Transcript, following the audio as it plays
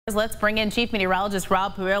Let's bring in Chief Meteorologist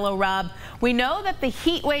Rob Purillo. Rob, we know that the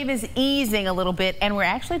heat wave is easing a little bit, and we're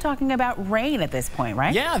actually talking about rain at this point,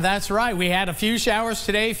 right? Yeah, that's right. We had a few showers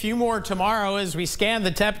today, a few more tomorrow. As we scanned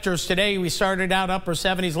the temperatures today, we started out upper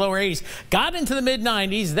 70s, lower 80s, got into the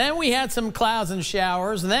mid-90s. Then we had some clouds and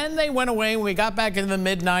showers. Then they went away and we got back into the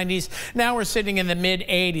mid-90s. Now we're sitting in the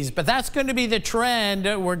mid-80s. But that's going to be the trend.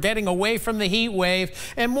 We're getting away from the heat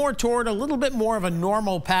wave and more toward a little bit more of a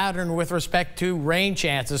normal pattern with respect to rain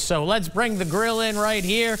chances. So let's bring the grill in right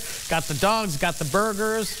here. Got the dogs, got the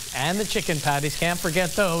burgers, and the chicken patties. Can't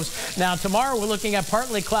forget those. Now, tomorrow we're looking at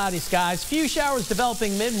partly cloudy skies. Few showers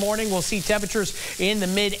developing mid-morning. We'll see temperatures in the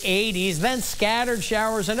mid-80s. Then scattered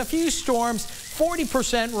showers and a few storms.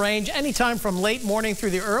 40% range anytime from late morning through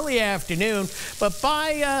the early afternoon. But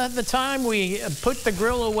by the time we put the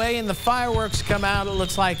grill away and the fireworks come out, it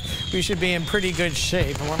looks like we should be in pretty good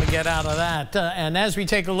shape. I want to get out of that. And as we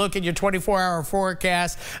take a look at your 24-hour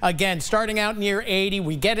forecast, again, starting out near 80,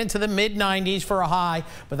 we get into the mid-90s for a high,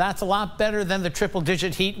 but that's a lot better than the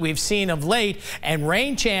triple-digit heat we've seen of late. And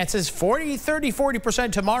rain chances,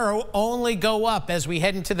 40% tomorrow, only go up as we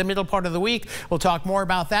head into the middle part of the week. We'll talk more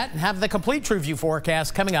about that and have the complete review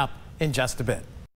forecast coming up in just a bit.